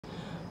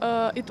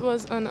It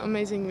was an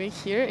amazing week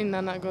here in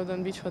Nana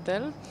Golden Beach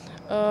Hotel.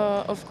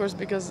 Of course,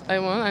 because I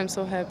won, I'm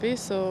so happy.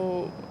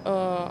 So,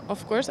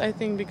 of course, I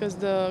think because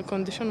the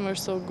conditions were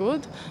so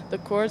good, the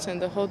courts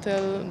and the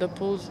hotel, the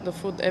pools, the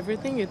food,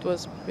 everything, it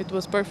was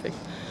perfect.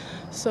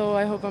 So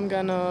I hope I'm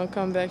gonna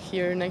come back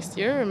here next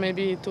year, or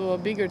maybe to a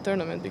bigger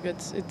tournament,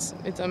 because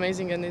it's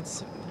amazing and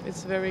it's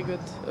very good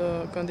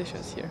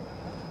conditions here.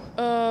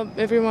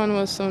 Everyone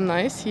was so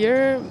nice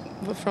here,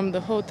 from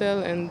the hotel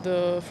and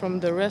from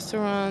the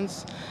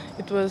restaurants.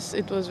 It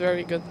was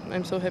very good.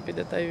 I'm so happy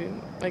that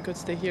I could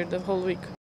stay here the whole week.